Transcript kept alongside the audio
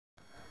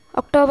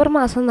October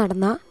മാസം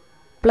നടന്ന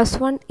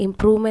 +1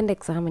 improvement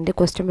എക്സാമിൻ്റെ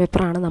ക്വസ്റ്റ്യൻ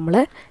പേപ്പറാണ് നമ്മൾ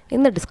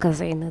ഇന്ന് ഡിസ്കസ്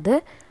ചെയ്യുന്നത്.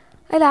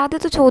 അതിൽ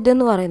ആദ്യത്തെ ചോദ്യം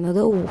എന്ന് പറയുന്നത്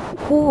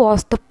who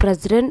was the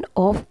president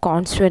of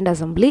constituent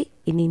assembly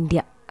in India,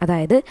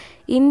 അതായത്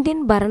ഇന്ത്യൻ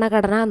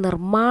ഭരണഘടനാ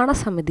നിർമ്മാണ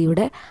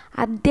സമിതിയുടെ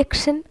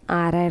അധ്യക്ഷൻ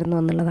ആരായിരുന്നു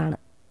എന്നുള്ളതാണ്.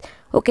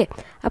 ഓക്കെ,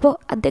 അപ്പോൾ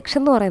അധ്യക്ഷൻ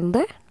എന്ന്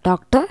പറയുന്നത്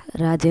ഡോക്ടർ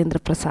രാജേന്ദ്ര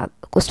പ്രസാദ്.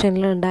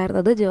 ക്വസ്റ്റ്യനിൽ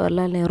ഉണ്ടായിരുന്നത്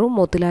ജവഹർലാൽ നെഹ്റു,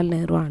 മോത്തിലാൽ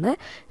നെഹ്റു ആണ്,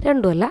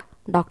 രണ്ടുമല്ല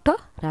ഡോക്ടർ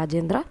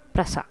രാജേന്ദ്ര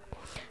പ്രസാദ്.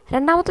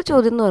 രണ്ടാമത്തെ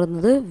ചോദ്യം എന്ന്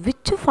പറയുന്നത്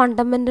which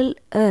fundamental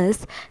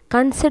is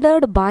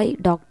considered by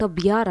doctor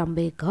BR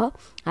Ambedkar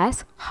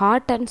as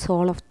heart and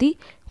soul of the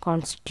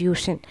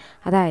constitution,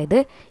 അതായത്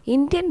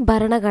ഇന്ത്യൻ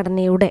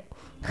ഭരണഘടനയുടെ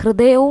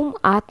ഹൃദയവും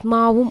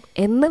ആത്മാവും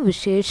എന്ന്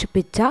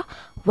വിശേഷിപ്പിച്ച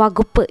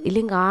വകുപ്പ്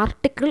ഇല്ലെങ്കിൽ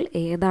ആർട്ടിക്കിൾ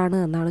ഏതാണ്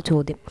എന്നാണ്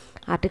ചോദ്യം.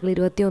 ആർട്ടിക്കിൾ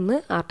 21,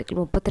 ആർട്ടിക്കിൾ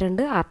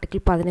 32, ആർട്ടിക്കിൾ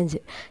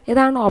 15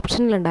 ഇതാണ്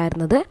ഓപ്ഷനിൽ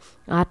ഉണ്ടായിരുന്നത്.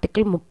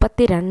 ആർട്ടിക്കിൾ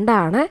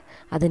 32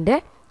 അതിൻ്റെ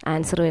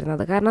ആൻസർ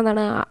വരുന്നത്. കാരണം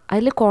എന്താണ്,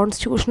 അതിൽ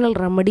കോൺസ്റ്റിറ്റ്യൂഷണൽ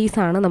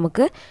റെമഡീസാണ്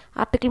നമുക്ക്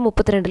ആർട്ടിക്കിൾ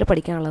 32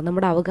 പഠിക്കാനുള്ളത്.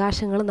 നമ്മുടെ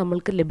അവകാശങ്ങൾ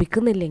നമ്മൾക്ക്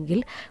ലഭിക്കുന്നില്ലെങ്കിൽ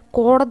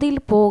കോടതിയിൽ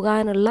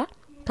പോകാനുള്ള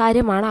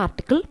കാര്യമാണ്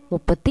ആർട്ടിക്കിൾ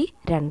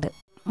 32.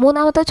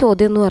 മൂന്നാമത്തെ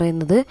ചോദ്യം എന്ന്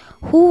പറയുന്നത്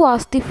who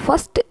was the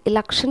first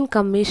election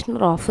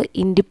commissioner of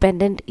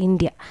independent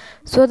India,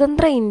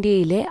 സ്വതന്ത്ര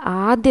ഇന്ത്യയിലെ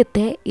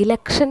ആദ്യത്തെ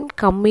ഇലക്ഷൻ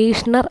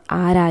കമ്മീഷണർ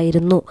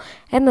ആരായിരുന്നു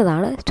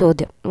എന്നതാണ്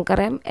ചോദ്യം.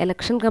 നമുക്കറിയാം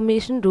ഇലക്ഷൻ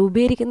കമ്മീഷൻ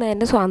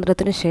രൂപീകരിക്കുന്നതിൻ്റെ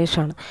സ്വാതന്ത്ര്യത്തിന്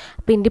ശേഷമാണ്.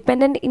 അപ്പോൾ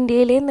ഇൻഡിപെൻഡൻറ്റ്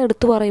ഇന്ത്യയിലേന്ന്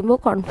എടുത്തു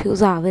പറയുമ്പോൾ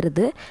കൺഫ്യൂസ്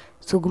ആവരുത്,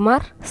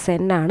 സുകുമാർ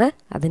സെൻ ആണ്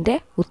അതിൻ്റെ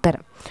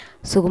ഉത്തരം,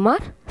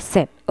 സുകുമാർ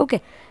സെൻ. ഓക്കെ,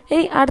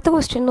 ഇനി അടുത്ത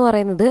ക്വസ്റ്റ്യൻ എന്ന്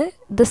പറയുന്നത്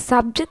the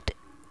subject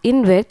in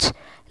which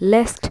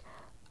lust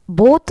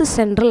both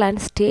central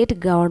and state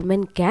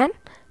government can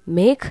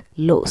make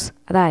laws,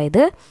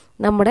 അതായത്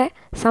നമ്മുടെ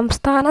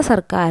സംസ്ഥാന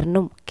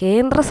സർക്കാരിനും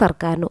കേന്ദ്ര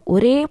സർക്കാരിനും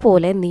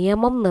ഒരേപോലെ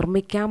നിയമം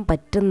നിർമ്മിക്കാൻ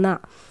പറ്റുന്ന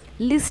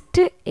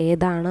ലിസ്റ്റ്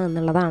ഏതാണ്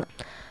എന്നുള്ളതാണ്.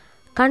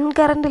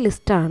 കൺകറൻറ്റ്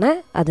ലിസ്റ്റാണ്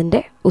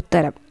അതിൻ്റെ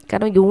ഉത്തരം.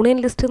 കാരണം യൂണിയൻ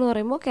ലിസ്റ്റ് എന്ന്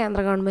പറയുമ്പോൾ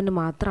കേന്ദ്ര ഗവൺമെൻറ്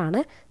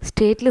മാത്രമാണ്,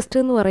 സ്റ്റേറ്റ്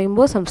ലിസ്റ്റ് എന്ന്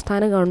പറയുമ്പോൾ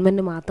സംസ്ഥാന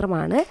ഗവൺമെൻറ്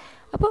മാത്രമാണ്.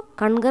 അപ്പോൾ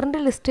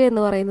കൺകറൻറ്റ് ലിസ്റ്റ്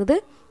എന്ന് പറയുന്നത്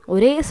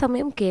ഒരേ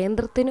സമയം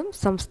കേന്ദ്രത്തിനും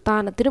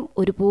സംസ്ഥാനത്തിനും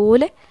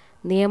ഒരുപോലെ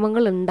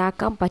നിയമങ്ങൾ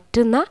ഉണ്ടാക്കാൻ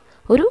പറ്റുന്ന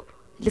ഒരു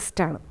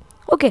ലിസ്റ്റാണ്.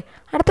 ഓക്കെ,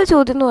 അടുത്ത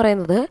ചോദ്യം എന്ന്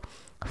പറയുന്നത്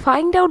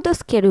find out the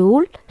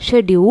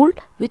schedule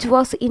which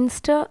was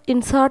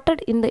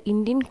inserted in the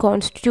Indian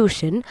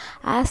constitution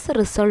as A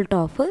result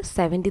of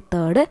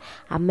 73rd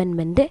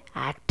amendment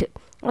act,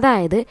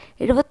 അതായത്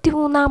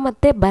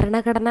 73ാമത്തെ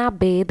ഭരണഘടനാ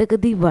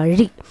ഭേദഗതി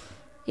വഴി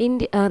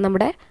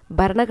നമ്മുടെ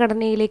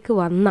ഭരണഘടനയിലേക്ക്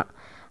വന്ന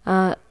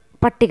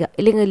പട്ടിക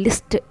അല്ലെങ്കിൽ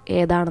ലിസ്റ്റ്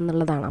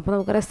ഏതാണെന്നുള്ളതാണ്. അപ്പോൾ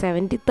നമുക്കറിയാം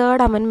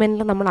 73rd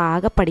അമെൻമെൻറ്റിൽ നമ്മൾ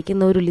ആകെ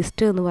പഠിക്കുന്ന ഒരു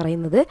ലിസ്റ്റ് എന്ന്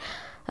പറയുന്നത്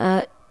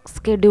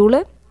ഷെഡ്യൂൾ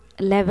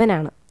 11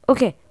 ആണ്.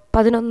 ഓക്കെ,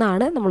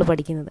 11 നമ്മൾ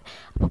പഠിക്കുന്നത്.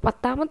 അപ്പോൾ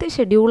 10ാമത്തെ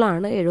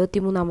ഷെഡ്യൂളാണ്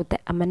 73ാമത്തെ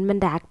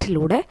അമെൻമെൻറ്റ്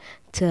ആക്ടിലൂടെ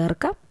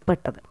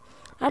ചേർക്കപ്പെട്ടത്.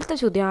 അടുത്ത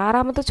ചോദ്യം,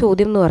 6ാമത്തെ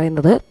ചോദ്യം എന്ന്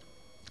പറയുന്നത്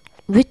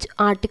which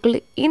article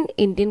in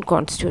Indian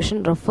constitution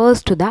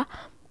refers to the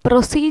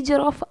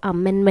procedure of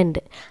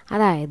amendment,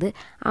 അതായത്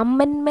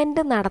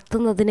അമെൻമെൻറ്റ്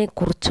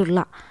നടത്തുന്നതിനെക്കുറിച്ചുള്ള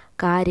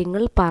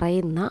കാര്യങ്ങൾ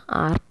പറയുന്ന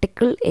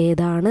ആർട്ടിക്കിൾ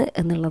ഏതാണ്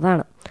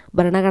എന്നുള്ളതാണ്.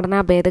 ഭരണഘടനാ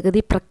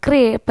ഭേദഗതി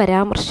പ്രക്രിയയെ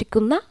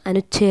പരാമർശിക്കുന്ന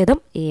അനുച്ഛേദം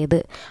ഏത്?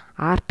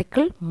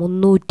 ആർട്ടിക്കിൾ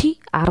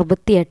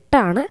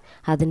 368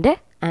 അതിൻ്റെ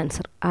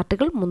ആൻസർ,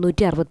 ആർട്ടിക്കിൾ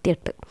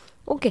 368.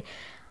 ഓക്കെ,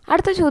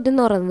 അടുത്ത ചോദ്യം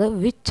എന്ന് പറയുന്നത്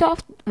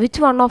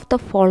which one of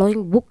the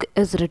following book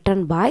is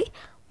written by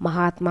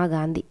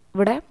Mahatma Gandhi.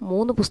 ഇവിടെ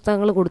 3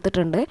 പുസ്തകങ്ങൾ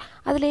കൊടുത്തിട്ടുണ്ട്.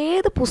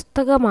 അതിലേത്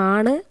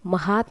പുസ്തകമാണ്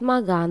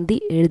മഹാത്മാഗാന്ധി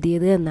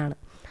എഴുതിയത് എന്നാണ്.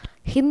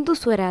 ഹിന്ദു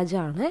സ്വരാജ്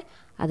ആണ്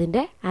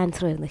അതിൻ്റെ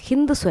ആൻസർ വരുന്നത്,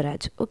 ഹിന്ദ്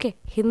സ്വരാജ്. ഓക്കെ,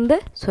 ഹിന്ദ്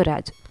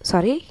സ്വരാജ്,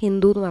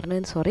 ഹിന്ദു എന്ന്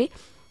പറഞ്ഞത്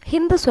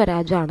ഹിന്ദ്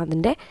സ്വരാജ് ആണ്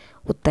അതിൻ്റെ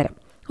ഉത്തരം.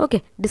 ഓക്കെ,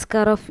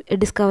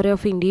 ഡിസ്കവറി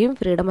ഓഫ് ഇന്ത്യയും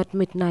ഫ്രീഡം അറ്റ്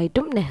മിഡ്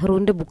നൈറ്റും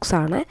നെഹ്റുവിൻ്റെ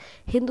ബുക്സാണ്.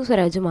 ഹിന്ദു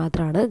സ്വരാജ്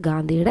മാത്രമാണ്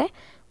ഗാന്ധിയുടെ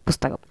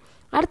പുസ്തകം.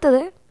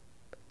 അടുത്തത്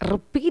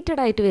റിപ്പീറ്റഡ്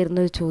ആയിട്ട്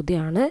വരുന്നൊരു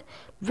ചോദ്യമാണ്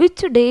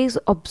which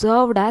days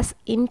observed as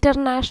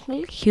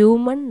international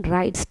human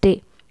rights day,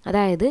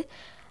 അതായത്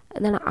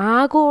എന്താണ്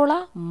ആഗോള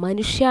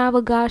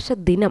മനുഷ്യാവകാശ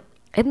ദിനം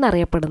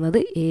എന്നറിയപ്പെടുന്നത്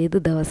ഏത്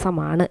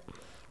ദിവസമാണ്?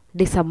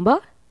 ഡിസംബർ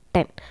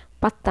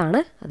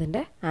 10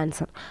 അതിൻ്റെ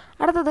ആൻസർ.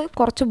 അടുത്തത്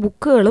കുറച്ച്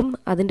ബുക്കുകളും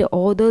അതിൻ്റെ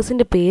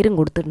ഓതേഴ്സിൻ്റെ പേരും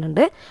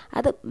കൊടുത്തിട്ടുണ്ട്.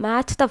 അത്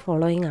മാച്ച് ദ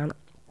ഫോളോയിങ് ആണ്.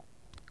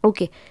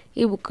 ഓക്കെ,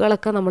 ഈ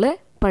ബുക്കുകളൊക്കെ നമ്മൾ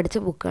പഠിച്ച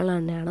ബുക്കുകൾ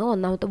തന്നെയാണ്.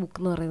 ഒന്നാമത്തെ ബുക്ക്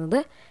എന്ന് പറയുന്നത്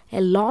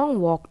A long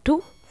walk to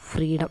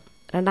freedom,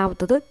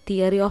 രണ്ടാമത്തത്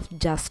തിയറി ഓഫ്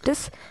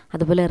ജസ്റ്റിസ്,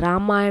 അതുപോലെ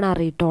രാമായണ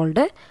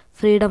റീടോൾഡ്,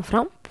 ഫ്രീഡം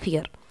ഫ്രം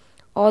ഫിയർ.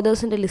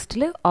 ഓതേഴ്സിൻ്റെ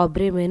ലിസ്റ്റിൽ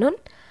ഓബ്രെ Menon,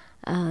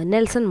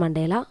 Nelson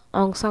Mandela,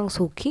 Aung San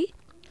സൂക്കി,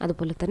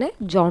 അതുപോലെ തന്നെ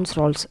ജോൺസ്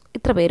റോൾസ്,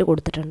 ഇത്ര പേര്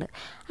കൊടുത്തിട്ടുണ്ട്.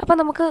 അപ്പോൾ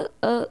നമുക്ക്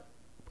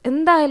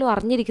എന്തായാലും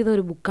അറിഞ്ഞിരിക്കുന്ന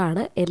ഒരു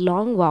ബുക്കാണ് A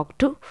long walk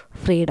to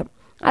freedom.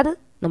 അത്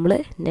നമ്മൾ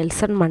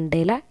നെൽസൺ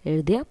മണ്ടേല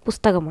എഴുതിയ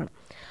പുസ്തകമാണ്.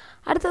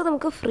 അടുത്തത്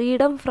നമുക്ക്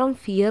ഫ്രീഡം ഫ്രം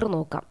ഫിയർ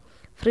നോക്കാം.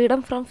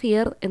 ഫ്രീഡം ഫ്രം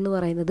ഫിയർ എന്ന്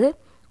പറയുന്നത്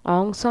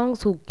ഓങ് സാങ്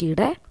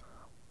സൂക്കിയുടെ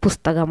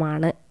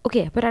പുസ്തകമാണ്.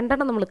 ഓക്കെ, അപ്പോൾ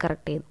 2 നമ്മൾ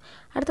കറക്റ്റ് ചെയ്തു.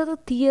 അടുത്തത്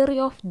തിയറി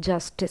ഓഫ്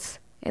ജസ്റ്റിസ്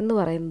എന്ന്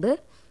പറയുന്നത്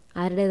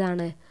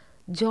ആരുടേതാണ്?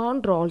 ജോൺ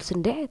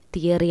റോൾസിൻ്റെ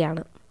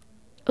തിയറിയാണ്.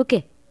 ഓക്കെ,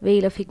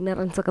 വെയിൽ ഓഫ്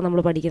ഇഗ്നറൻസ് ഒക്കെ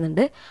നമ്മൾ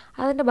പഠിക്കുന്നുണ്ട്.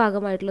 അതിൻ്റെ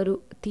ഭാഗമായിട്ടുള്ളൊരു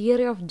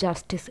തിയറി ഓഫ്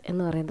ജസ്റ്റിസ്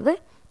എന്ന് പറയുന്നത്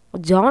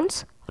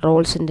ജോൺസ്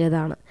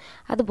റോൾസിൻ്റേതാണ്.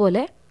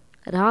 അതുപോലെ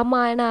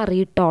രാമായണ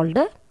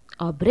റീടോൾഡ്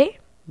ഒബ്രെ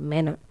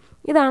മെനോൻ.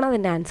 ഇതാണ്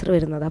അതിൻ്റെ ആൻസർ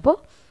വരുന്നത്. അപ്പോൾ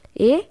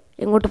എ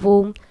എങ്ങോട്ട്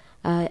പോവും?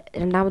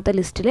 രണ്ടാമത്തെ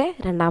ലിസ്റ്റിലെ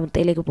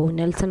രണ്ടാമത്തേലേക്ക് പോകും.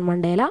 നെൽസൺ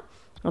മണ്ടേല,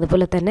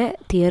 അതുപോലെ തന്നെ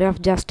theory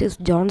of justice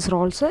John's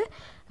Rolls,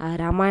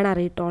 Ramayana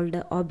റീടോൾഡ്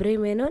ഒബ്രെ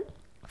Menon,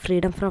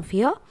 freedom from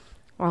fear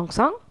Aung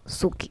San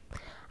സൂക്കി.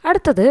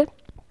 അടുത്തത്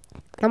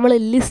നമ്മൾ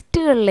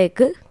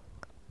ലിസ്റ്റുകളിലേക്ക്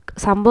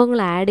സംഭവങ്ങൾ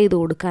ആഡ് ചെയ്ത്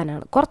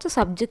കൊടുക്കാനാണ്. കുറച്ച്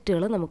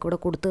സബ്ജക്റ്റുകൾ നമുക്കിവിടെ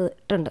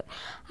കൊടുത്തിട്ടുണ്ട്.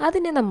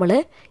 അതിനെ നമ്മൾ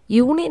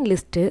union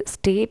list,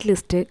 state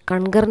list,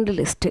 concurrent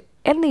list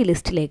എന്നീ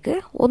ലിസ്റ്റിലേക്ക്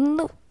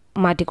ഒന്ന്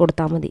മാറ്റി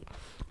കൊടുത്താൽ മതി.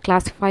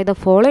 Classify the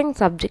following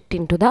subject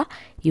in to the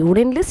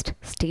union list,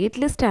 state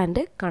list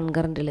and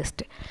concurrent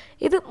list.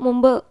 ഇത്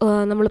മുമ്പ്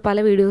നമ്മൾ പല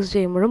വീഡിയോസ്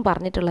ചെയ്യുമ്പോഴും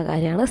പറഞ്ഞിട്ടുള്ള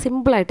കാര്യമാണ്.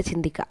 സിമ്പിളായിട്ട്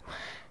ചിന്തിക്കാം.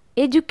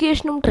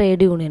 എഡ്യൂക്കേഷനും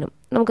ട്രേഡ് യൂണിയനും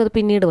നമുക്കത്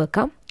പിന്നീട്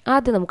വെക്കാം.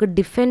 ആദ്യം നമുക്ക്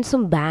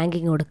ഡിഫെൻസും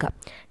ബാങ്കിങ്ങും എടുക്കാം.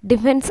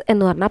 ഡിഫെൻസ്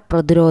എന്ന് പറഞ്ഞാൽ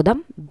പ്രതിരോധം,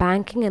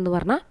 ബാങ്കിങ് എന്ന്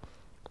പറഞ്ഞാൽ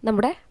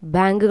നമ്മുടെ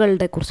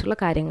ബാങ്കുകളുടെ കുറിച്ചുള്ള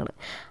കാര്യങ്ങൾ.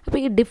 അപ്പോൾ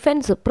ഈ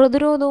ഡിഫെൻസ്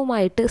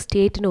പ്രതിരോധവുമായിട്ട്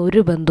സ്റ്റേറ്റിന്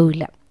ഒരു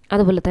ബന്ധവുമില്ല.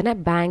 അതുപോലെ തന്നെ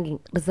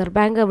ബാങ്കിങ്, റിസർവ്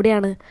ബാങ്ക്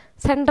എവിടെയാണ്?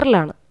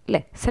 സെൻട്രലാണ്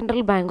അല്ലേ?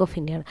 സെൻട്രൽ ബാങ്ക് ഓഫ്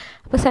ഇന്ത്യയാണ്.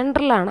 അപ്പോൾ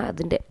സെൻട്രലാണ്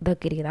അതിൻ്റെ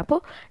ഇതൊക്കെ ഇരിക്കുന്നത്. അപ്പോൾ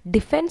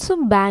ഡിഫെൻസും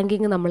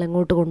ബാങ്കിങ്ങും നമ്മൾ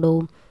എങ്ങോട്ട്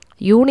കൊണ്ടുപോകും?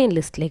 യൂണിയൻ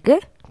ലിസ്റ്റിലേക്ക്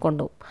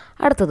കൊണ്ടുപോകും.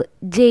 അടുത്തത്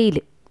ജയിൽ.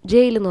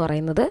 ജയിൽ എന്ന്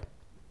പറയുന്നത്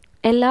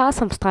എല്ലാ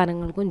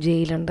സംസ്ഥാനങ്ങൾക്കും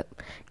ജയിലുണ്ട്.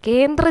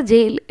 കേന്ദ്ര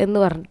ജയിൽ എന്ന്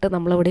പറഞ്ഞിട്ട്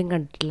നമ്മളെവിടെയും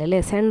കണ്ടിട്ടില്ല അല്ലേ?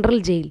 സെൻട്രൽ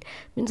ജയിൽ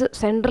മീൻസ്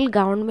സെൻട്രൽ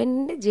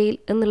ഗവൺമെൻറ്റിൻ്റെ ജയിൽ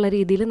എന്നുള്ള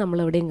രീതിയിൽ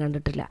നമ്മളെവിടെയും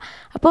കണ്ടിട്ടില്ല.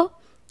 അപ്പോൾ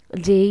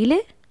ജയിൽ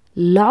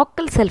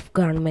ലോക്കൽ സെൽഫ്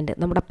ഗവൺമെൻറ്,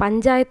 നമ്മുടെ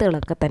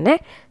പഞ്ചായത്തുകളൊക്കെ തന്നെ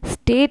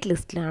സ്റ്റേറ്റ്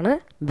ലിസ്റ്റിലാണ്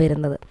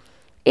വരുന്നത്.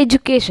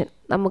 എഡ്യൂക്കേഷൻ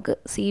നമുക്ക്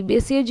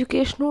CBSE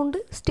എഡ്യൂക്കേഷനും ഉണ്ട്,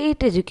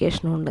 സ്റ്റേറ്റ്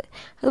എഡ്യൂക്കേഷനും ഉണ്ട്.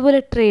 അതുപോലെ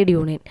ട്രേഡ്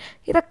യൂണിയൻ,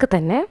 ഇതൊക്കെ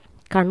തന്നെ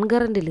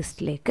കൺകറൻറ്റ്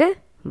ലിസ്റ്റിലേക്ക്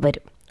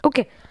വരും.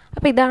 ഓക്കെ,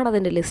 അപ്പോൾ ഇതാണ്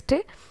അതിൻ്റെ list.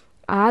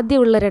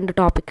 ആദ്യമുള്ള 2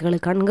 ടോപ്പിക്കുകൾ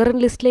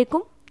concurrent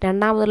ലിസ്റ്റിലേക്കും,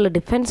 രണ്ടാമതുള്ള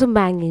ഡിഫെൻസും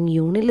banking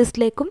union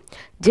ലിസ്റ്റിലേക്കും,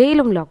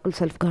 ജയിലും local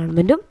self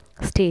ഗവൺമെൻറ്റും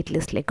സ്റ്റേറ്റ്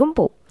ലിസ്റ്റിലേക്കും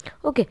പോകും.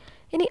 ഓക്കെ,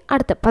 ഇനി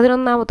അടുത്ത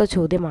 11ാമത്തെ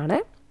ചോദ്യമാണ്.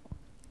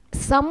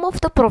 Some of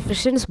the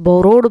professions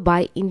borrowed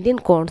by Indian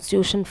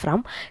Constitution from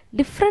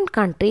different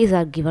countries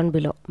are given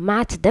below.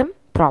 Match them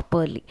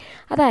properly.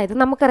 അതായത്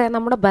നമുക്കറിയാം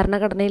നമ്മുടെ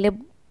ഭരണഘടനയിലെ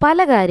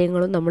പല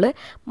കാര്യങ്ങളും നമ്മൾ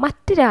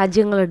മറ്റ്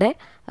രാജ്യങ്ങളുടെ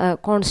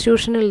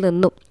കോൺസ്റ്റിറ്റ്യൂഷനിൽ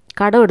നിന്നും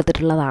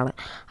കടമെടുത്തിട്ടുള്ളതാണ്.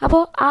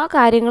 അപ്പോൾ ആ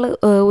കാര്യങ്ങൾ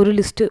ഒരു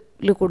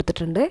ലിസ്റ്റിൽ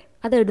കൊടുത്തിട്ടുണ്ട്.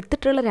 അത്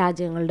എടുത്തിട്ടുള്ള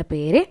രാജ്യങ്ങളുടെ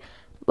പേര്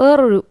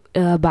വേറൊരു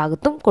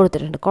ഭാഗത്തും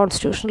കൊടുത്തിട്ടുണ്ട്.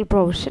 കോൺസ്റ്റിറ്റ്യൂഷണൽ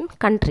പ്രൊവിഷൻ,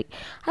 കൺട്രി,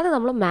 അത്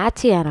നമ്മൾ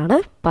മാച്ച് ചെയ്യാനാണ്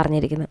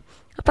പറഞ്ഞിരിക്കുന്നത്.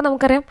 അപ്പോൾ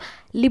നമുക്കറിയാം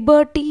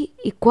ലിബർട്ടി,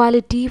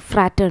 ഇക്വാലിറ്റി,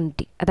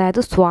 ഫ്രാറ്റേണിറ്റി,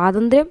 അതായത്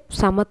സ്വാതന്ത്ര്യം,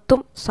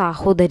 സമത്വം,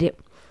 സാഹോദര്യം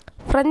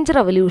ഫ്രഞ്ച്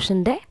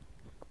റവല്യൂഷൻ്റെ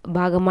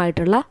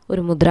ഭാഗമായിട്ടുള്ള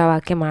ഒരു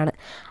മുദ്രാവാക്യമാണ്.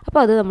 അപ്പോൾ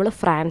അത് നമ്മൾ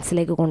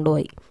ഫ്രാൻസിലേക്ക്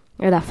കൊണ്ടുപോയി.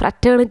 ഏതാ?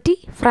 Fraternity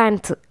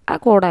France. ആ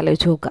കോഡ്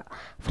ആലോചിച്ച് നോക്കുക.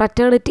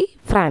 Fraternity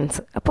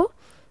France. അപ്പോൾ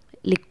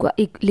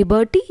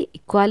liberty,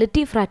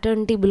 equality,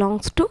 fraternity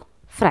belongs to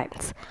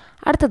France.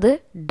 അടുത്തത്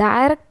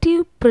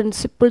directive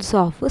principles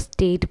of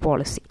state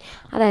policy,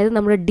 അതായത്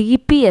നമ്മുടെ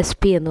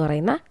DPSP എന്ന്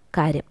പറയുന്ന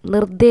കാര്യം,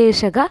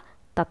 നിർദ്ദേശക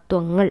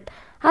തത്വങ്ങൾ,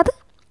 അത്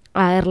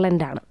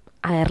അയർലൻഡാണ്.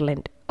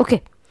 അയർലൻഡ്. ഓക്കെ,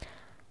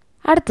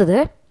 അടുത്തത്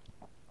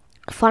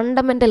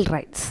ഫണ്ടമെൻ്റൽ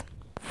റൈറ്റ്സ്.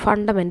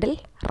 ഫണ്ടമെൻ്റൽ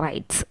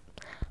റൈറ്റ്സ്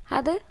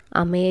അത്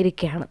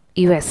അമേരിക്കയാണ്,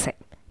 USA.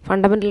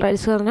 ഫണ്ടമെൻ്റൽ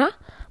റൈറ്റ്സ് പറഞ്ഞാൽ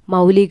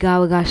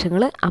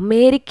മൗലികാവകാശങ്ങൾ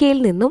അമേരിക്കയിൽ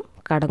നിന്നും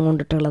കടം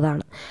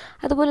കൊണ്ടിട്ടുള്ളതാണ്.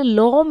 അതുപോലെ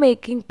law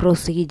making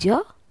procedure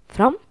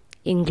from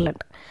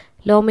England.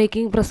 Law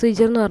making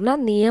procedure എന്ന് പറഞ്ഞാൽ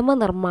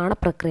നിയമനിർമ്മാണ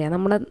പ്രക്രിയ.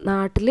 നമ്മുടെ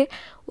നാട്ടിൽ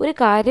ഒരു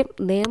കാര്യം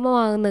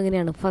നിയമമാകുന്നത്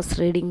എങ്ങനെയാണ്? ഫസ്റ്റ്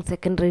റീഡിങ്,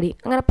 സെക്കൻഡ് റീഡിങ്,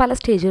 അങ്ങനെ പല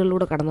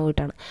സ്റ്റേജുകളിലൂടെ കടന്നു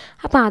പോയിട്ടാണ്.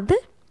 അപ്പോൾ അത്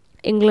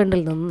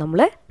ഇംഗ്ലണ്ടിൽ നിന്ന് നമ്മൾ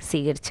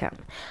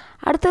സ്വീകരിച്ചാണ്.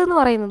 അടുത്തതെന്ന്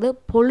പറയുന്നത്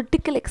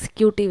പൊളിറ്റിക്കൽ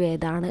എക്സിക്യൂട്ടീവ്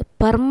ഏതാണ്,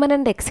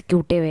 പെർമനൻ്റ്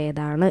എക്സിക്യൂട്ടീവ്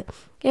ഏതാണ്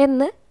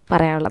എന്ന്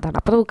പറയാനുള്ളതാണ്.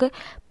 അപ്പോൾ നമുക്ക്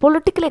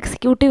പൊളിറ്റിക്കൽ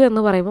എക്സിക്യൂട്ടീവ്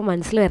എന്ന് പറയുമ്പോൾ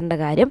മനസ്സിൽ വരേണ്ട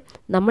കാര്യം,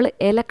 നമ്മൾ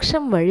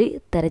എലക്ഷൻ വഴി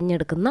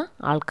തിരഞ്ഞെടുക്കുന്ന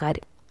ആൾക്കാർ.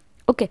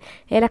 ഓക്കെ,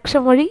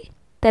 എലക്ഷൻ വഴി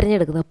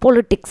തിരഞ്ഞെടുക്കുന്നത്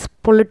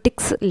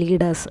പൊളിറ്റിക്സ്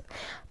ലീഡേഴ്സ്.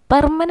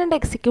 പെർമനൻ്റ്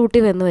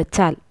എക്സിക്യൂട്ടീവ് എന്ന്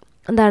വെച്ചാൽ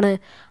എന്താണ്?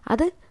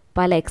 അത്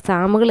പല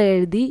എക്സാമുകൾ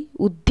എഴുതി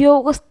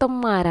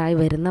ഉദ്യോഗസ്ഥന്മാരായി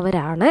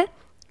വരുന്നവരാണ്.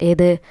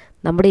 ഏത്?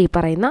 നമ്മുടെ ഈ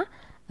പറയുന്ന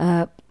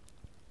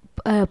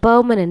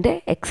പെർമനൻ്റ്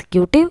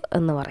എക്സിക്യൂട്ടീവ്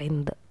എന്ന്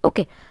പറയുന്നത്.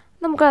 ഓക്കെ,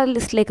 നമുക്ക് ആ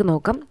ലിസ്റ്റിലേക്ക്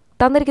നോക്കാം.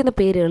 തന്നിരിക്കുന്ന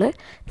പേരുകൾ: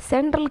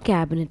 central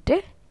cabinet,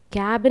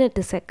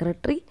 cabinet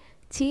secretary,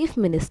 chief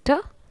minister,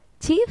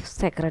 chief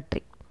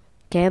secretary.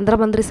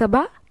 കേന്ദ്രമന്ത്രിസഭ,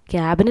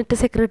 ക്യാബിനറ്റ്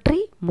സെക്രട്ടറി,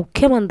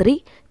 മുഖ്യമന്ത്രി,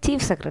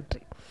 ചീഫ്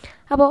സെക്രട്ടറി.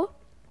 അപ്പോൾ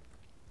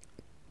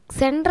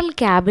സെൻട്രൽ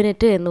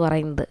ക്യാബിനറ്റ് എന്ന്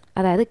പറയുന്നത്,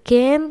 അതായത്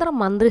കേന്ദ്ര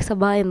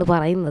മന്ത്രിസഭ എന്ന്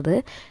പറയുന്നത്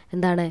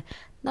എന്താണ്?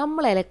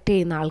 നമ്മൾ എലക്ട്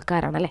ചെയ്യുന്ന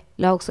ആൾക്കാരാണ് അല്ലേ?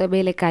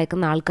 ലോക്സഭയിലേക്ക്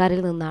അയക്കുന്ന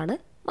ആൾക്കാരിൽ നിന്നാണ്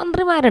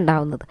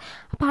മന്ത്രിമാരുണ്ടാവുന്നത്.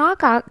 അപ്പോൾ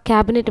ആ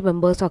ക്യാബിനറ്റ്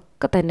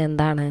മെമ്പേഴ്സൊക്കെ തന്നെ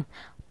എന്താണ്?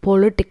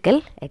 പൊളിറ്റിക്കൽ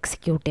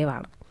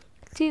എക്സിക്യൂട്ടീവാണ്.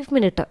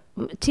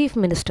 ചീഫ്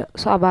മിനിസ്റ്റർ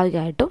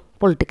സ്വാഭാവികമായിട്ടും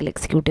പൊളിറ്റിക്കൽ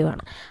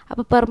എക്സിക്യൂട്ടീവാണ്.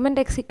 അപ്പോൾ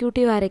പെർമനൻ്റ്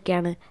എക്സിക്യൂട്ടീവ്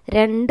ആരൊക്കെയാണ്?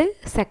 2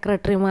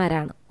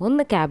 സെക്രട്ടറിമാരാണ്.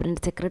 ഒന്ന്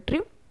ക്യാബിനറ്റ്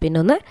സെക്രട്ടറിയും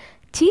പിന്നൊന്ന്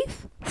ചീഫ്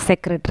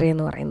സെക്രട്ടറി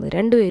എന്ന് പറയുന്നത്.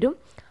 2 പേരും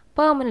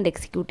പെർമനൻ്റ്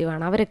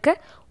എക്സിക്യൂട്ടീവാണ്. അവരൊക്കെ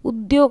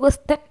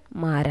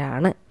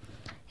ഉദ്യോഗസ്ഥന്മാരാണ്.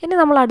 ഇനി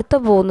നമ്മൾ അടുത്ത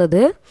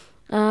പോകുന്നത്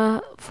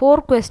 4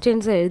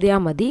 ക്വസ്റ്റ്യൻസ് എഴുതിയാൽ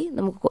മതി.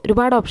 നമുക്ക്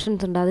ഒരുപാട്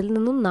ഓപ്ഷൻസ് ഉണ്ട്, അതിൽ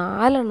നിന്നും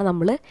 4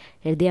 നമ്മൾ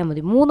എഴുതിയാൽ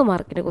മതി. 3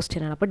 മാർക്കിൻ്റെ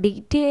ക്വസ്റ്റ്യനാണ്. അപ്പോൾ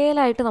ഡീറ്റെയിൽ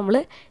ആയിട്ട് നമ്മൾ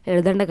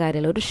എഴുതേണ്ട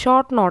കാര്യമില്ല, ഒരു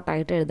ഷോർട്ട്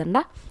നോട്ടായിട്ട് എഴുതേണ്ട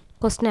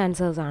ക്വസ്റ്റ്യൻ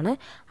ആൻസേഴ്സാണ്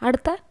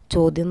അടുത്ത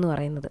ചോദ്യം എന്ന്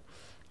പറയുന്നത്.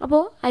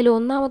 അപ്പോൾ അതിൽ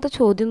ഒന്നാമത്തെ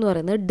ചോദ്യം എന്ന്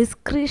പറയുന്നത്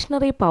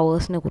ഡിസ്ക്രിഷണറി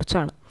പവേഴ്സിനെ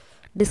കുറിച്ചാണ്.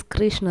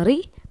 ഡിസ്ക്രിഷണറി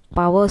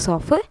പവേഴ്സ്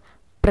ഓഫ്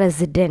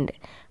പ്രസിഡൻറ്റ്,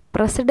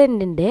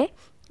 പ്രസിഡൻറ്റിൻ്റെ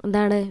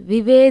എന്താണ്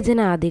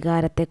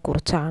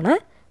വിവേചനാധികാരത്തെക്കുറിച്ചാണ്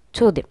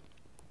ചോദ്യം.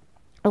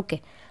 ഓക്കെ,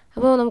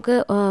 അപ്പോൾ നമുക്ക്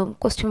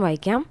ക്വസ്റ്റ്യൻ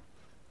വായിക്കാം.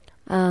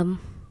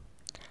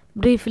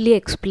 ബ്രീഫ്ലി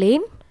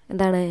എക്സ്പ്ലെയിൻ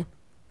എന്താണ്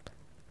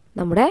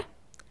നമ്മുടെ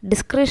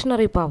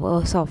discretionary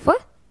powers of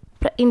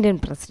Indian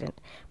president.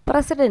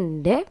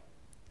 പ്രസിഡൻറ്റിൻ്റെ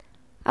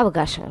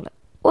അവകാശങ്ങൾ.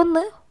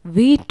 ഒന്ന്,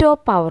 വീറ്റോ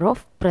പവർ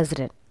ഓഫ്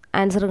പ്രസിഡൻറ്റ്.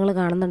 ആൻസറുകൾ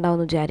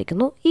കാണുന്നുണ്ടാവുമെന്ന്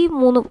വിചാരിക്കുന്നു. ഈ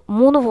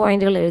മൂന്ന്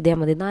പോയിന്റുകൾ എഴുതിയാൽ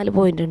മതി. 4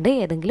 പോയിന്റ് ഉണ്ട്,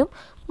 ഏതെങ്കിലും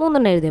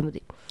 3 എഴുതിയാൽ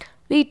മതി.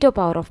 Veto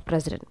power of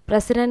president.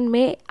 President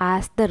may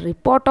as the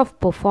report of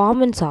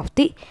performance of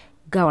the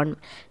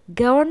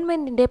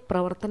ഗവൺമെൻറ്റിൻ്റെ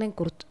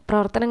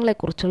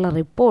പ്രവർത്തനങ്ങളെക്കുറിച്ചുള്ള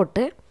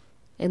റിപ്പോർട്ട്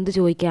എന്ത്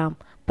ചോദിക്കാം?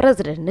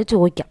 പ്രസിഡൻറ്റിന്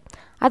ചോദിക്കാം.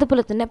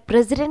 അതുപോലെ തന്നെ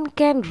president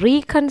can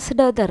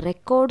reconsider the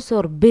records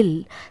or bill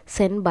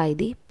send by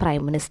the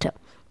prime minister.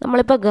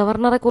 നമ്മളിപ്പോൾ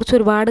ഗവർണറെക്കുറിച്ച്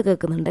ഒരുപാട്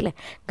കേൾക്കുന്നുണ്ട് അല്ലേ.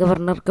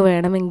 ഗവർണർക്ക്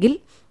വേണമെങ്കിൽ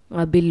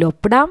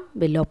ബില്ലൊപ്പിടാം,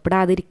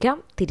 ബില്ലൊപ്പിടാതിരിക്കാം,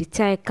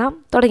 തിരിച്ചയക്കാം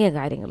തുടങ്ങിയ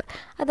കാര്യങ്ങൾ.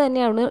 അത്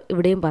തന്നെയാണ്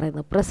ഇവിടെയും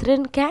പറയുന്നത്.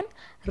 President can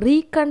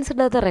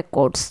reconsider the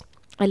records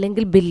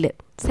അല്ലെങ്കിൽ bill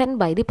send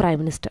by the prime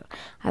minister.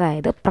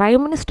 അതായത് പ്രൈം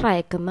മിനിസ്റ്റർ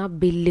അയക്കുന്ന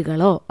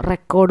ബില്ലുകളോ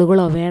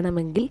റെക്കോർഡുകളോ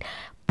വേണമെങ്കിൽ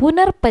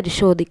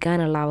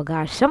പുനർപരിശോധിക്കാനുള്ള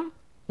അവകാശം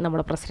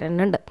നമ്മുടെ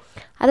പ്രസിഡൻറ്റിനുണ്ട്.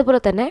 അതുപോലെ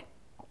തന്നെ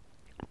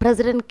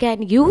president can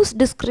use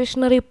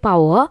discretionary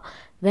power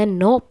when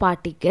no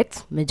party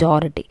gets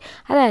majority.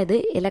 അതായത്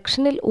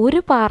ഇലക്ഷനിൽ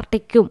ഒരു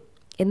പാർട്ടിക്കും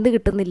എന്ത്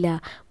കിട്ടുന്നില്ല,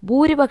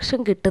 ഭൂരിപക്ഷം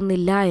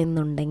കിട്ടുന്നില്ല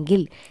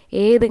എന്നുണ്ടെങ്കിൽ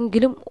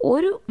ഏതെങ്കിലും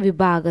ഒരു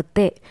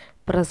വിഭാഗത്തെ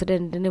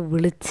പ്രസിഡൻറ്റിന്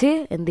വിളിച്ച്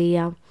എന്ത്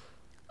ചെയ്യാം,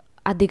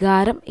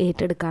 അധികാരം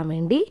ഏറ്റെടുക്കാൻ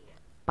വേണ്ടി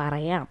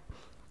പറയാം.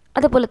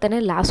 അതുപോലെ തന്നെ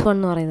ലാസ്റ്റ് വൺ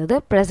എന്ന് പറയുന്നത്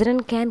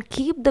president can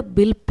keep the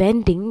bill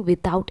pending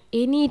without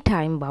any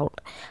time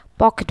bound.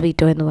 Pocket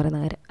veto എന്ന് പറയുന്ന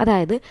കാര്യം.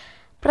 അതായത്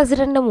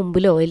പ്രസിഡൻറ്റിൻ്റെ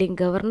മുമ്പിലോ അല്ലെങ്കിൽ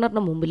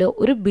ഗവർണറുടെ മുമ്പിലോ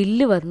ഒരു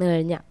ബില്ല് വന്നു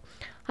കഴിഞ്ഞാൽ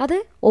അത്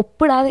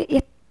ഒപ്പിടാതെ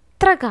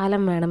എത്ര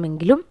കാലം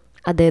വേണമെങ്കിലും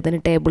അദ്ദേഹത്തിന്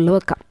ടേബിളിൽ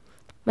വെക്കാം.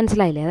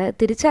 മനസ്സിലായില്ലേ? അതായത്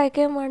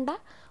തിരിച്ചയക്കുകയും വേണ്ട,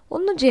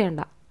 ഒന്നും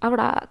ചെയ്യണ്ട,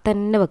 അവിടെ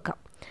തന്നെ വെക്കാം.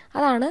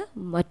 അതാണ്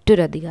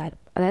മറ്റൊരു അധികാരം.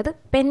 അതായത്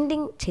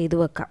പെൻഡിങ് ചെയ്ത്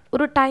വെക്കാം,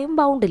 ഒരു ടൈം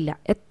ബൗണ്ട് ഇല്ല,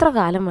 എത്ര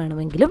കാലം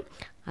വേണമെങ്കിലും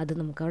അത്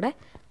നമുക്കവിടെ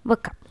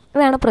വെക്കാം.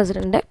 അതാണ്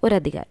പ്രസിഡൻറ്റിൻ്റെ ഒരു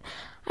അധികാരം.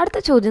 അടുത്ത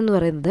ചോദ്യം എന്ന്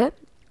പറയുന്നത്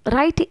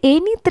right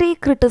any 3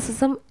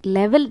 criticism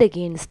levelled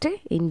against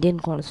Indian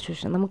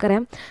constitution.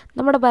 നമുക്കറിയാം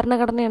നമ്മുടെ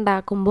ഭരണഘടന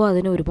ഉണ്ടാക്കുമ്പോൾ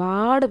അതിന്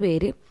ഒരുപാട്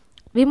പേര്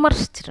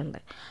വിമർശിച്ചിട്ടുണ്ട്.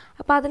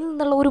 അപ്പോൾ അതിൽ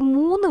നിന്നുള്ള ഒരു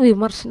 3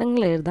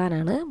 വിമർശനങ്ങൾ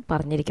എഴുതാനാണ്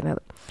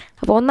പറഞ്ഞിരിക്കുന്നത്.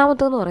 അപ്പോൾ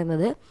ഒന്നാമത്തേന്ന്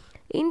പറയുന്നത്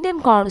Indian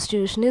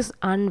constitution is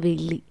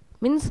unwieldy.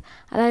 Means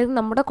അതായത്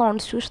നമ്മുടെ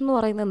കോൺസ്റ്റിറ്റ്യൂഷൻ എന്ന്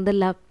പറയുന്നത്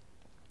എന്തല്ല,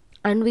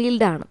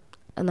 അൺവീൽഡാണ്.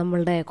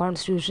 നമ്മളുടെ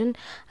കോൺസ്റ്റിറ്റ്യൂഷൻ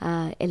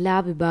എല്ലാ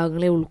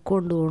വിഭാഗങ്ങളെയും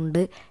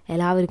ഉൾക്കൊണ്ടുകൊണ്ട്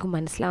എല്ലാവർക്കും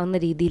മനസ്സിലാവുന്ന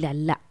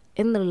രീതിയിലല്ല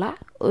എന്നുള്ള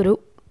ഒരു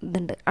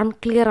ഇതുണ്ട്,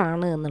 അൺക്ലിയർ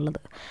ആണ് എന്നുള്ളത്.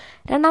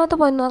 രണ്ടാമത്തെ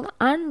പോയിന്റ് എന്ന് പറഞ്ഞാൽ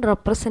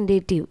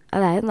അൺറെപ്രസെൻറ്റേറ്റീവ്.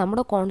 അതായത്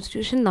നമ്മുടെ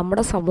കോൺസ്റ്റിറ്റ്യൂഷൻ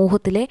നമ്മുടെ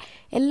സമൂഹത്തിലെ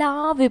എല്ലാ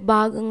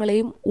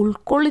വിഭാഗങ്ങളെയും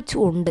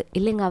ഉൾക്കൊള്ളിച്ചുകൊണ്ട്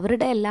ഇല്ലെങ്കിൽ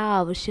അവരുടെ എല്ലാ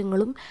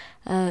ആവശ്യങ്ങളും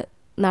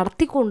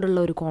നടത്തിക്കൊണ്ടുള്ള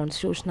ഒരു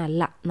കോൺസ്റ്റിറ്റ്യൂഷൻ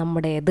അല്ല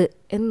നമ്മുടേത്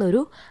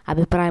എന്നൊരു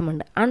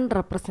അഭിപ്രായമുണ്ട്.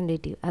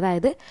 അൺറെപ്രസെൻറ്റേറ്റീവ്.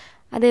 അതായത്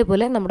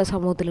അതേപോലെ നമ്മുടെ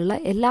സമൂഹത്തിലുള്ള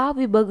എല്ലാ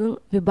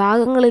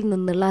വിഭാഗങ്ങളിൽ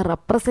നിന്നുള്ള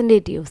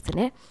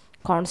റെപ്രസെൻറ്റേറ്റീവ്സിനെ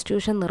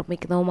കോൺസ്റ്റിറ്റ്യൂഷൻ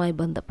നിർമ്മിക്കുന്നതുമായി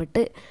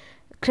ബന്ധപ്പെട്ട്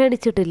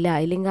ക്ഷണിച്ചിട്ടില്ല,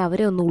 ഇല്ലെങ്കിൽ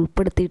അവരെ ഒന്നും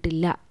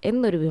ഉൾപ്പെടുത്തിയിട്ടില്ല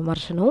എന്നൊരു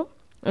വിമർശനവും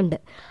ഉണ്ട്.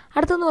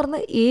 അടുത്തെന്ന്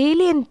പറഞ്ഞാൽ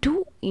ഏലിയൻ ടു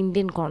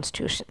ഇന്ത്യൻ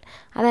കോൺസ്റ്റിറ്റ്യൂഷൻ.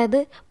 അതായത്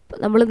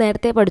നമ്മൾ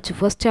നേരത്തെ പഠിച്ചു,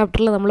 ഫസ്റ്റ്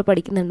ചാപ്റ്ററിൽ നമ്മൾ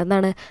പഠിക്കുന്നുണ്ട്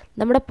എന്താണ്,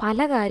 നമ്മുടെ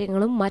പല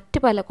കാര്യങ്ങളും മറ്റ്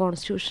പല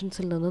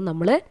കോൺസ്റ്റിറ്റ്യൂഷൻസിൽ നിന്നും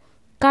നമ്മൾ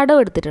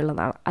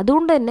കടമെടുത്തിട്ടുള്ളതാണ്.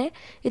 അതുകൊണ്ട് തന്നെ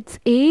it's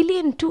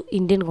alien to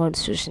Indian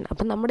constitution.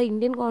 അപ്പം നമ്മുടെ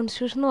ഇന്ത്യൻ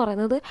കോൺസ്റ്റിറ്റ്യൂഷൻ എന്ന്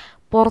പറയുന്നത്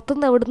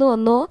പുറത്തുനിന്ന് എവിടുന്ന്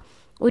വന്നോ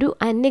ഒരു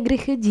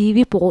അന്യഗ്രഹ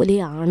ജീവി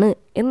പോലെയാണ്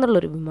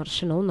എന്നുള്ളൊരു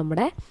വിമർശനവും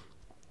നമ്മുടെ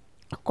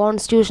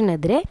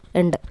കോൺസ്റ്റിറ്റ്യൂഷനെതിരെ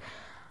ഉണ്ട്.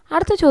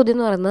 അടുത്ത ചോദ്യം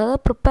എന്ന് പറയുന്നത്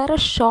prepare A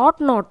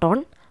short note on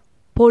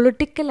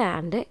political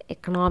and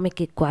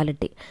economic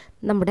equality.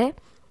 നമ്മുടെ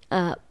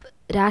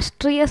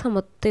രാഷ്ട്രീയ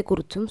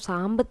സമത്വത്തെക്കുറിച്ചും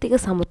സാമ്പത്തിക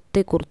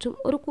സമത്വത്തെക്കുറിച്ചും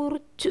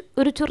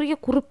ഒരു ചെറിയ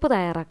കുറിപ്പ്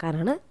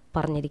തയ്യാറാക്കാനാണ്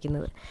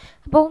പറഞ്ഞിരിക്കുന്നത്.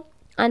 അപ്പോൾ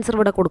ആൻസർ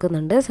ഇവിടെ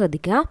കൊടുക്കുന്നുണ്ട്,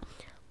 ശ്രദ്ധിക്കുക.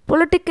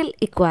 Political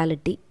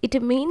equality it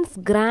means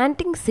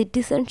granting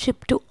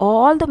citizenship to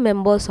all the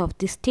members of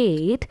the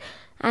state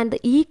and the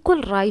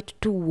equal right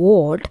to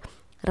vote,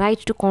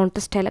 right to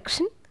contest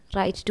election,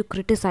 right to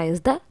criticise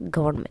the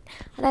government.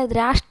 അതായത്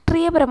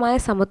രാഷ്ട്രീയപരമായ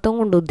സമത്വം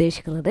കൊണ്ട്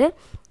ഉദ്ദേശിക്കുന്നത്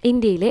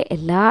ഇന്ത്യയിലെ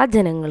എല്ലാ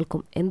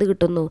ജനങ്ങൾക്കും എന്ത്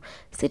കിട്ടുന്നു,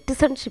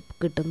 സിറ്റിസൺഷിപ്പ്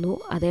കിട്ടുന്നു,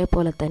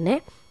 അതേപോലെ തന്നെ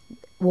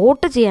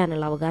വോട്ട്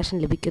ചെയ്യാനുള്ള അവകാശം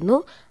ലഭിക്കുന്നു,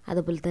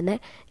 അതുപോലെ തന്നെ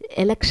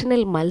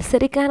ഇലക്ഷനിൽ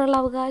മത്സരിക്കാനുള്ള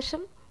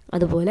അവകാശം,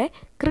 അതുപോലെ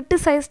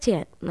ക്രിട്ടിസൈസ്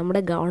ചെയ്യാൻ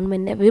നമ്മുടെ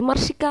ഗവൺമെൻറ്റിനെ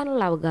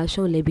വിമർശിക്കാനുള്ള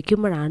അവകാശവും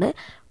ലഭിക്കുമ്പോഴാണ്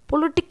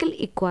പൊളിറ്റിക്കൽ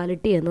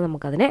ഇക്വാലിറ്റി എന്ന്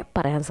നമുക്കതിനെ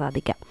പറയാൻ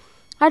സാധിക്കാം.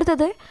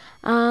 അടുത്തത്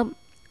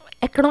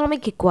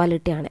എക്കണോമിക്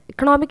ഇക്വാലിറ്റിയാണ്.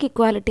 എക്കണോമിക്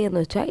ഇക്വാലിറ്റി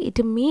എന്ന് വെച്ചാൽ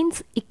it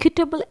means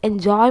equitable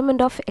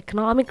enjoyment of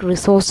economic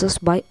resources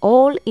by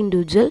all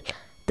individual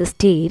the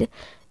state.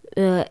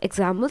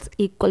 Examples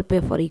equal pay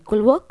for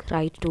equal work,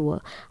 right to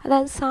work.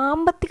 അതായത്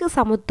സാമ്പത്തിക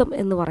സമത്വം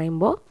എന്ന്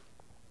പറയുമ്പോൾ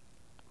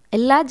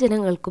എല്ലാ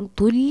ജനങ്ങൾക്കും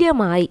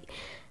തുല്യമായി,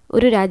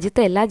 ഒരു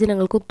രാജ്യത്തെ എല്ലാ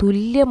ജനങ്ങൾക്കും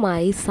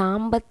തുല്യമായി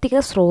സാമ്പത്തിക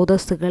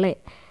സ്രോതസ്സുകളെ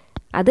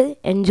അത്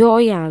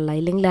എൻജോയ് ചെയ്യാനുള്ള,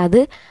 ഇല്ലെങ്കിൽ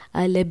അത്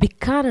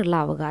ലഭിക്കാനുള്ള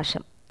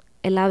അവകാശം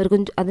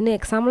എല്ലാവർക്കും. അതിന്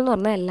എക്സാമ്പിൾ എന്ന്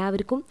പറഞ്ഞാൽ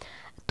എല്ലാവർക്കും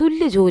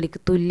തുല്യ ജോലിക്ക്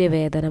തുല്യ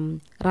വേതനം,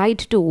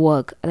 റൈറ്റ് ടു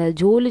വർക്ക്, അതായത്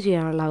ജോലി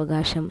ചെയ്യാനുള്ള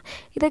അവകാശം,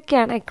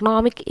 ഇതൊക്കെയാണ്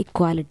എക്കണോമിക്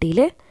ഇക്വാലിറ്റിയിൽ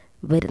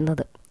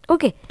വരുന്നത്.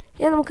 ഓക്കെ,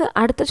 ഇനി നമുക്ക്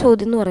അടുത്ത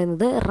ചോദ്യം എന്ന്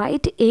പറയുന്നത്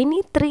right any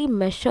 3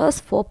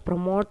 measures four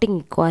promoting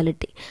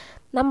equality.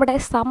 നമ്മുടെ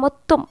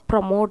സമത്വം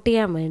പ്രൊമോട്ട്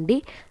ചെയ്യാൻ വേണ്ടി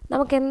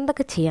നമുക്ക്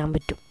എന്തൊക്കെ ചെയ്യാൻ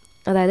പറ്റും?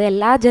 അതായത്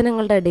എല്ലാ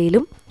ജനങ്ങളുടെ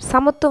ഇടയിലും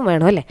സമത്വം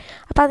വേണം അല്ലേ?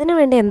 അപ്പോൾ അതിനു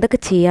വേണ്ടി എന്തൊക്കെ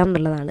ചെയ്യാം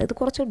എന്നുള്ളതാണ്. ഇത്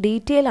കുറച്ച്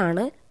ഡീറ്റെയിൽ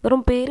ആണ്,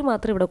 വെറും പേര്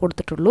മാത്രമേ ഇവിടെ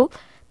കൊടുത്തിട്ടുള്ളൂ.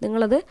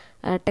 നിങ്ങളത്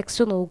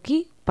ടെക്സ്റ്റ് നോക്കി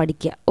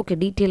പഠിക്കുക. ഓക്കെ,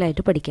 ഡീറ്റെയിൽ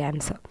ആയിട്ട് പഠിക്കുക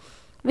answer.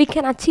 We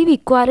can achieve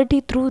equality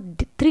through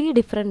 3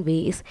 different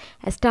ways: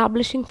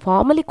 establishing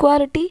formal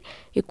equality,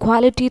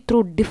 equality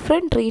through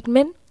different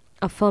treatment,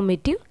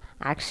 affirmative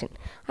action.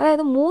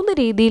 അതായത് 3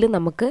 രീതിയിൽ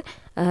നമുക്ക്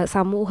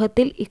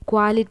സമൂഹത്തിൽ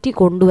ഇക്വാലിറ്റി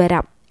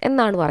കൊണ്ടുവരാം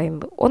എന്നാണ്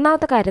പറയുന്നത്.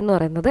 ഒന്നാമത്തെ കാര്യം എന്ന്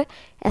പറയുന്നത്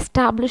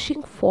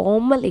എസ്റ്റാബ്ലിഷിങ്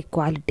ഫോർമൽ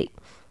ഇക്വാലിറ്റി,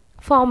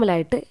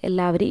 ഫോർമലായിട്ട്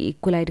എല്ലാവരെയും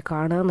ഈക്വലായിട്ട്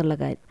കാണുക എന്നുള്ള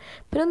കാര്യം.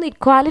 പിന്നെ ഒന്ന്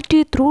equality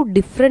through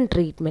different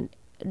treatment.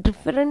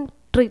 Different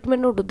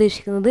ട്രീറ്റ്മെൻറ്റിനോട്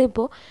ഉദ്ദേശിക്കുന്നത്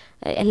ഇപ്പോൾ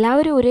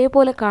എല്ലാവരും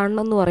ഒരേപോലെ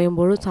കാണണം എന്ന്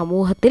പറയുമ്പോഴും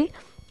സമൂഹത്തിൽ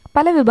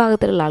പല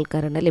വിഭാഗത്തിലുള്ള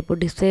ആൾക്കാരുണ്ട് അല്ലേ? ഇപ്പോൾ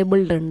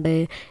ഡിസേബിൾഡ് ഉണ്ട്,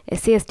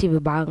 SC/ST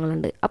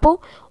വിഭാഗങ്ങളുണ്ട്. അപ്പോൾ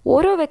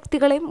ഓരോ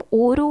വ്യക്തികളെയും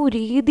ഓരോ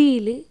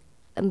രീതിയിൽ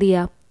എന്ത്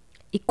ചെയ്യുക,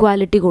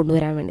 ഇക്വാലിറ്റി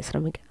കൊണ്ടുവരാൻ വേണ്ടി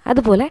ശ്രമിക്കുക.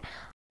 അതുപോലെ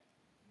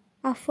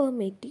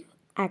അഫർമേറ്റീവ്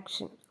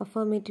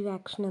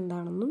ആക്ഷൻ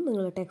എന്താണെന്നും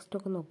നിങ്ങൾ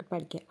ടെക്സ്റ്റൊക്കെ നോക്കി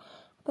പഠിക്കുക.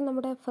 അപ്പം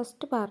നമ്മുടെ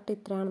ഫസ്റ്റ് പാർട്ട്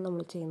ഇത്രയാണ്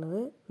നമ്മൾ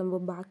ചെയ്യുന്നത്. നമ്മൾ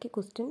ബാക്കി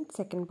ക്വസ്റ്റ്യൻ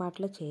സെക്കൻഡ്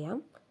പാർട്ടിൽ ചെയ്യാം.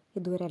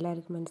 ഇതുവരെ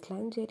എല്ലാവർക്കും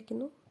മനസ്സിലായെന്ന്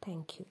വിചാരിക്കുന്നു.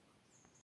 Thank you.